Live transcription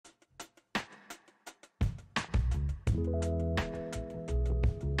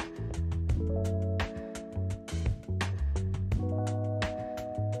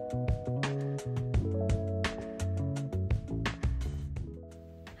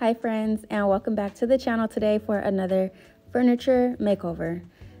Hi friends, and welcome back to the channel today for another furniture makeover.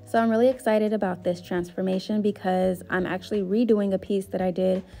 So I'm really excited about this transformation because I'm actually redoing a piece that I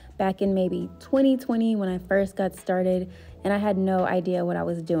did back in maybe 2020 when I first got started, and I had no idea what I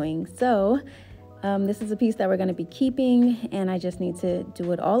was doing. So this is a piece that we're going to be keeping, and I just need to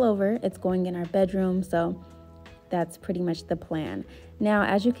do it all over. It's going in our bedroom, so that's pretty much the plan. Now,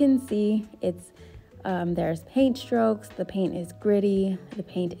 as you can see, there's paint strokes, the paint is gritty, the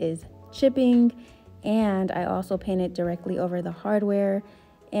paint is chipping, and I also painted directly over the hardware,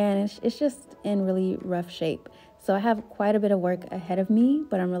 and it's just in really rough shape. So I have quite a bit of work ahead of me,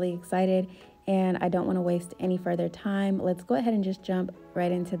 but I'm really excited and I don't want to waste any further time. Let's go ahead and just jump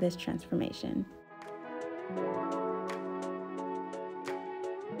right into this transformation.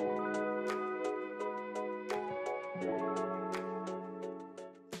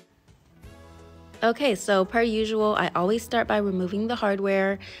 Okay, so per usual, I always start by removing the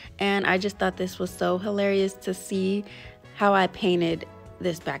hardware, and I just thought this was so hilarious to see how I painted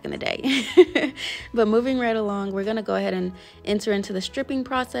this back in the day. But moving right along, we're gonna go ahead and enter into the stripping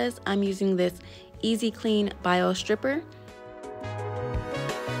process. I'm using this Easy Clean Bio Stripper.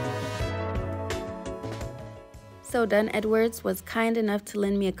 So Dunn Edwards was kind enough to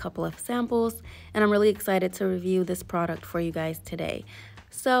lend me a couple of samples, and I'm really excited to review this product for you guys today.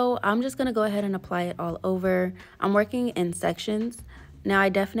 So I'm just gonna go ahead and apply it all over. I'm working in sections. Now I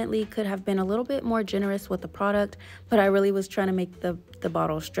definitely could have been a little bit more generous with the product, but I really was trying to make the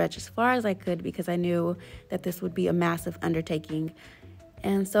bottle stretch as far as I could because I knew that this would be a massive undertaking.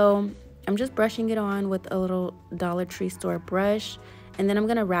 And so I'm just brushing it on with a little Dollar Tree store brush, and then I'm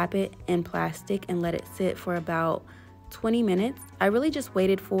gonna wrap it in plastic and let it sit for about 20 minutes. I really just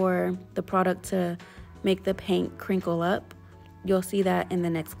waited for the product to make the paint crinkle up. You'll see that in the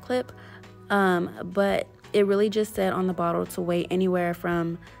next clip, but it really just said on the bottle to wait anywhere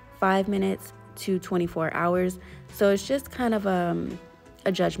from 5 minutes to 24 hours. So it's just kind of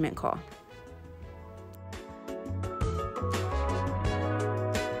a judgment call.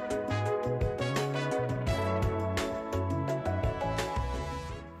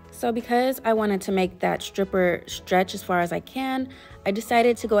 So because I wanted to make that stripper stretch as far as I can, I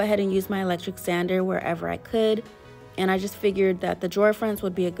decided to go ahead and use my electric sander wherever I could. And I just figured that the drawer fronts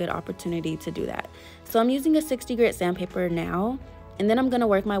would be a good opportunity to do that. So I'm using a 60 grit sandpaper now, and then I'm gonna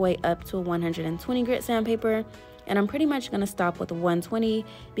work my way up to a 120 grit sandpaper, and I'm pretty much gonna stop with a 120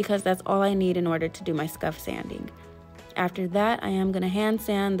 because that's all I need in order to do my scuff sanding. After that, I am gonna hand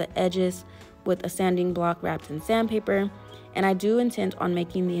sand the edges with a sanding block wrapped in sandpaper, and I do intend on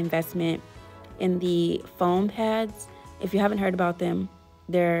making the investment in the foam pads. If you haven't heard about them,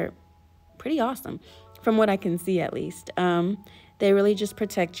 they're pretty awesome. From what I can see, at least. They really just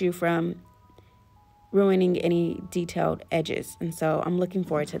protect you from ruining any detailed edges, and so I'm looking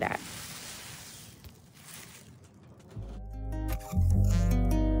forward to that.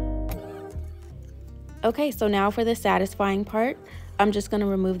 Okay, so now for the satisfying part. I'm just gonna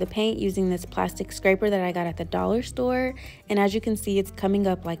remove the paint using this plastic scraper that I got at the dollar store, and as you can see, it's coming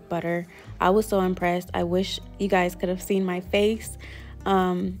up like butter. I was so impressed. I wish you guys could have seen my face.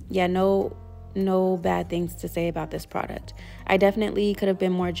 Yeah, no bad things to say about this product. I definitely could have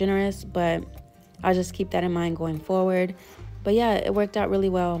been more generous, but I'll just keep that in mind going forward. But yeah, it worked out really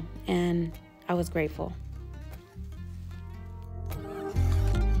well, and I was grateful.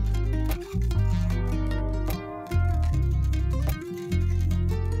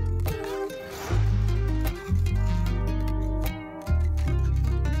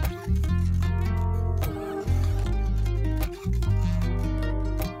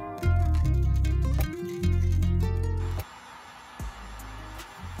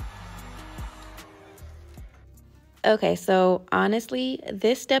 Okay, so honestly,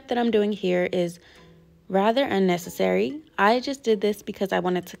 this step that I'm doing here is rather unnecessary. I just did this because I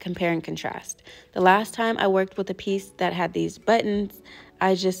wanted to compare and contrast. The last time I worked with a piece that had these buttons,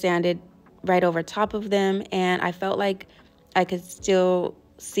 I just sanded right over top of them, and I felt like I could still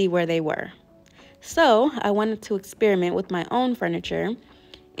see where they were. So I wanted to experiment with my own furniture,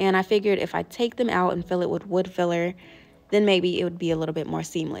 and I figured if I take them out and fill it with wood filler, then maybe it would be a little bit more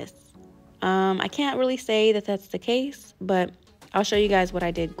seamless. I can't really say that that's the case, but I'll show you guys what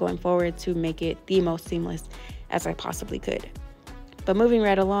I did going forward to make it the most seamless as I possibly could. But moving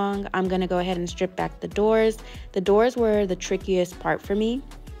right along, I'm gonna go ahead and strip back the doors. The doors were the trickiest part for me.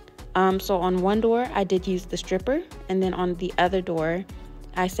 So on one door, I did use the stripper, and then on the other door,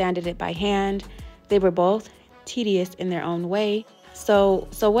 I sanded it by hand. They were both tedious in their own way. So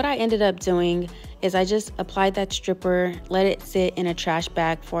what I ended up doing is I just applied that stripper, let it sit in a trash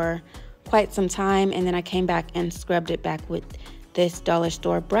bag for quite some time, and then I came back and scrubbed it back with this dollar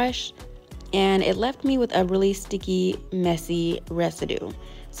store brush, and it left me with a really sticky, messy residue.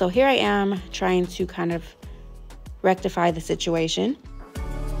 So here I am trying to kind of rectify the situation.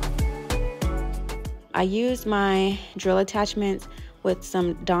 I used my drill attachments with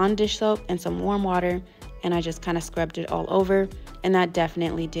some Dawn dish soap and some warm water, and I just kind of scrubbed it all over, and that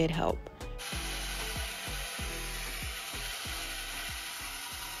definitely did help.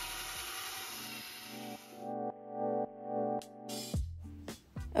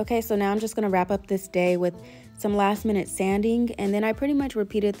 Okay, so now I'm just gonna wrap up this day with some last minute sanding, and then I pretty much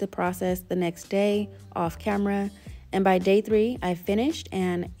repeated the process the next day off camera. And by day 3, I finished,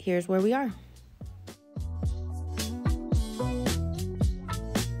 and here's where we are.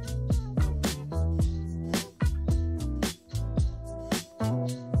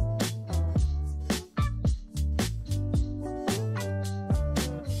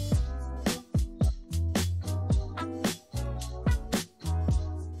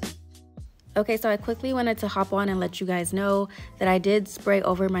 Okay, so I quickly wanted to hop on and let you guys know that I did spray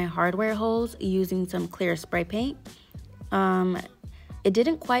over my hardware holes using some clear spray paint. It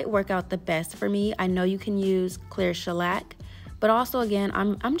didn't quite work out the best for me. I know you can use clear shellac, but also again,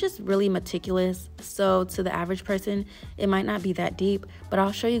 I'm just really meticulous. So to the average person, it might not be that deep, but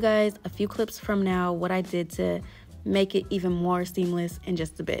I'll show you guys a few clips from now what I did to make it even more seamless in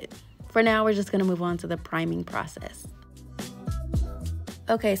just a bit. For now, we're just gonna move on to the priming process.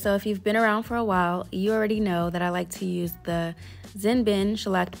 Okay, so if you've been around for a while, you already know that I like to use the Zen Bin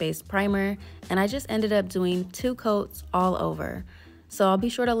shellac-based primer, and I just ended up doing 2 coats all over. So I'll be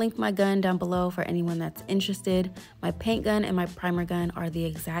sure to link my gun down below for anyone that's interested. My paint gun and my primer gun are the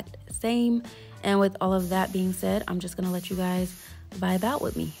exact same. And with all of that being said, I'm just gonna let you guys vibe out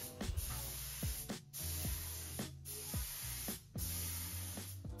with me.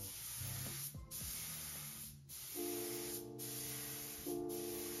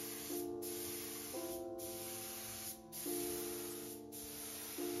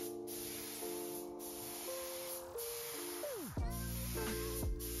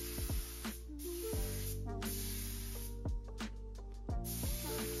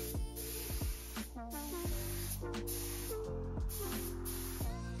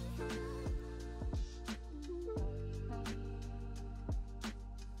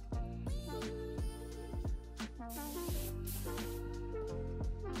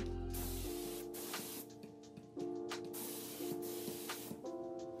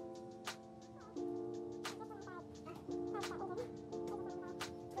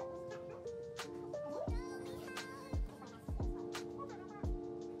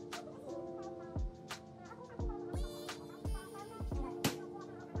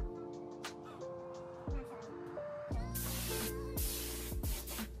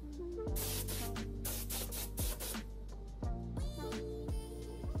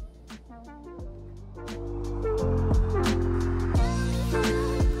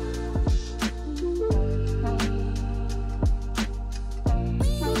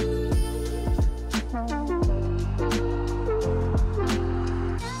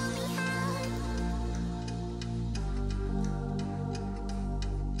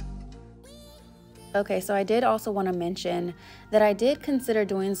 Okay, so I did also want to mention that I did consider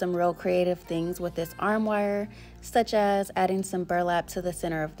doing some real creative things with this arm wire, such as adding some burlap to the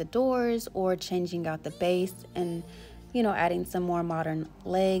center of the doors or changing out the base and, you know, adding some more modern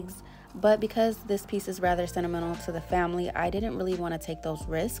legs. But because this piece is rather sentimental to the family, I didn't really want to take those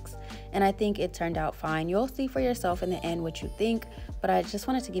risks, and I think it turned out fine. You'll see for yourself in the end what you think, but I just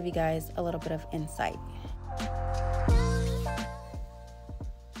wanted to give you guys a little bit of insight.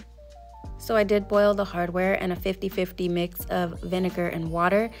 So I did boil the hardware in a 50-50 mix of vinegar and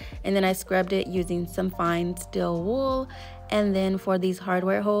water, and then I scrubbed it using some fine steel wool. And then for these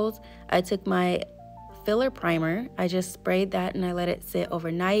hardware holes, I took my filler primer, I just sprayed that and I let it sit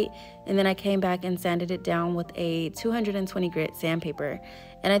overnight, and then I came back and sanded it down with a 220 grit sandpaper,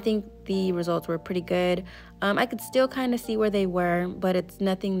 and I think the results were pretty good. I could still kind of see where they were, but it's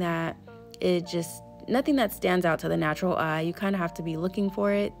nothing that stands out to the natural eye. You kind of have to be looking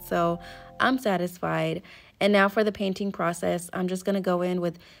for it, so I'm satisfied. And now for the painting process, I'm just gonna go in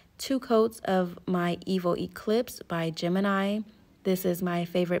with 2 coats of my Evo Eclipse by Gemini. This is my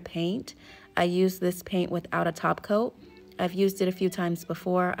favorite paint. I use this paint without a top coat. I've used it a few times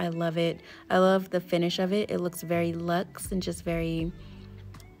before. I love it. I love the finish of it. It looks very luxe and just very,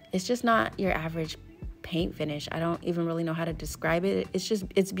 it's just not your average paint finish. I don't even really know how to describe it.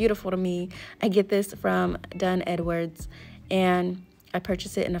 It's beautiful to me. I get this from Dunn Edwards, and I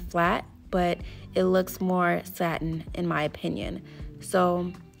purchased it in a flat, but it looks more satin in my opinion.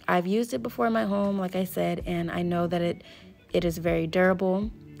 So I've used it before in my home, like I said, and I know that It is very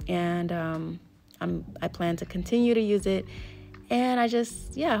durable, and I plan to continue to use it. And I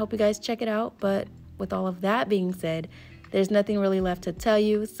hope you guys check it out. But with all of that being said, there's nothing really left to tell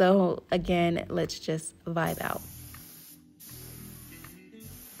you. So again, let's just vibe out.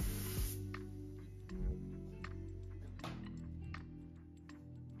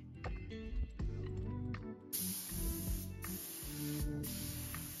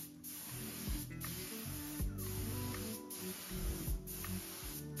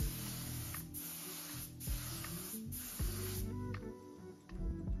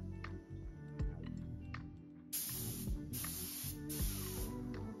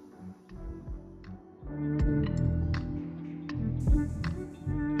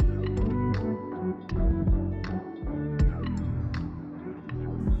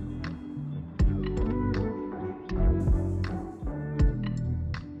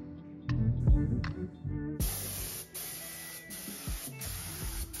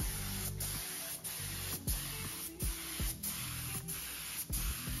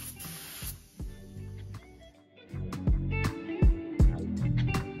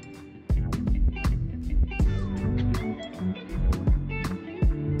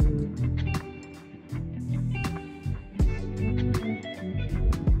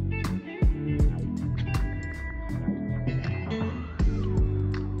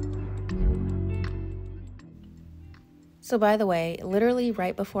 So by the way, literally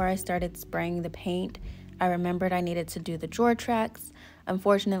right before I started spraying the paint, I remembered I needed to do the drawer tracks.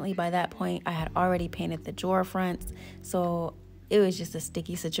 Unfortunately, by that point, I had already painted the drawer fronts, so it was just a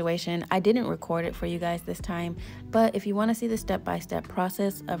sticky situation. I didn't record it for you guys this time, but if you want to see the step-by-step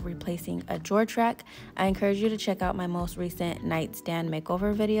process of replacing a drawer track, I encourage you to check out my most recent nightstand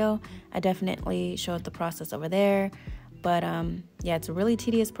makeover video. I definitely showed the process over there. But yeah, it's a really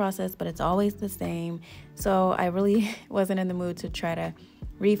tedious process, but it's always the same. So I really wasn't in the mood to try to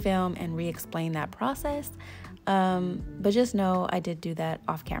refilm and re-explain that process. But just know I did do that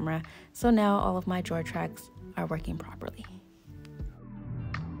off camera. So now all of my drawer tracks are working properly.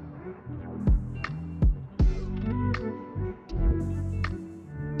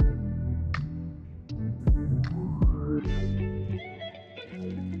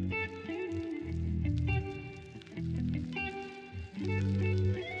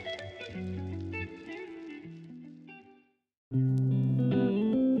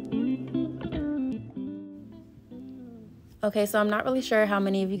 Okay, so I'm not really sure how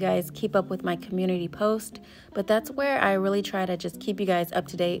many of you guys keep up with my community post, but that's where I really try to just keep you guys up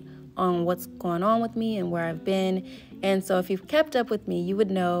to date on what's going on with me and where I've been. And so if you've kept up with me, you would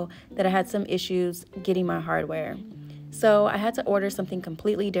know that I had some issues getting my hardware. So I had to order something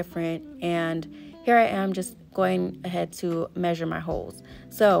completely different, and here I am just going ahead to measure my holes.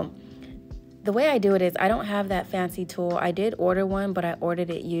 So the way I do it is I don't have that fancy tool. I did order one, but I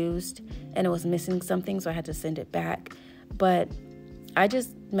ordered it used and it was missing something, so I had to send it back. But I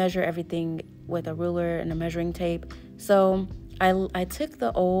just measure everything with a ruler and a measuring tape. So I took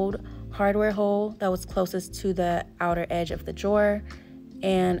the old hardware hole that was closest to the outer edge of the drawer,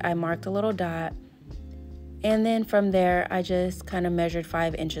 and I marked a little dot. And then from there, I just kind of measured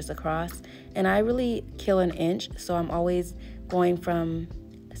 5 inches across. And I really kill an inch, so I'm always going from,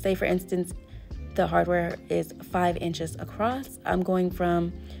 say for instance, the hardware is 5 inches across. I'm going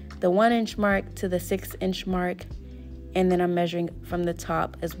from the 1 inch mark to the 6 inch mark. And then I'm measuring from the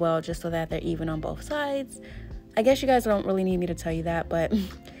top as well, just so that they're even on both sides. I guess you guys don't really need me to tell you that, but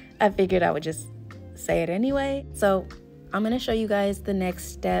I figured I would just say it anyway. So I'm gonna show you guys the next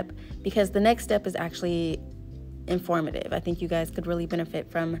step, because the next step is actually informative. I think you guys could really benefit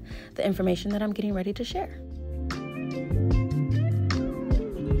from the information that I'm getting ready to share.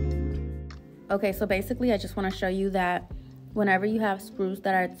 Okay, so basically I just wanna show you that whenever you have screws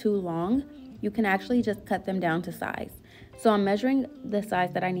that are too long, you can actually just cut them down to size. So I'm measuring the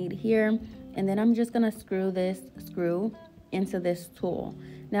size that I need here, and then I'm just gonna screw this screw into this tool.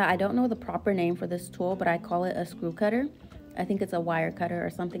 Now, I don't know the proper name for this tool, but I call it a screw cutter. I think it's a wire cutter or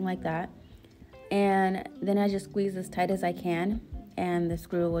something like that. And then I just squeeze as tight as I can, and the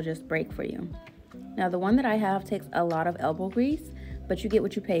screw will just break for you. Now, the one that I have takes a lot of elbow grease, but you get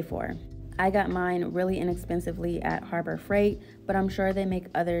what you pay for. I got mine really inexpensively at Harbor Freight, but I'm sure they make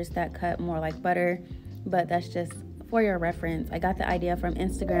others that cut more like butter, but that's just for your reference. I got the idea from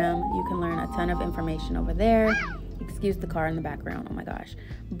Instagram. You can learn a ton of information over there. Excuse the car in the background, oh my gosh.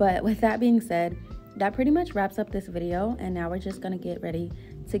 But with that being said, that pretty much wraps up this video, and now we're just gonna get ready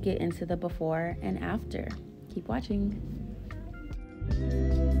to get into the before and after. Keep watching.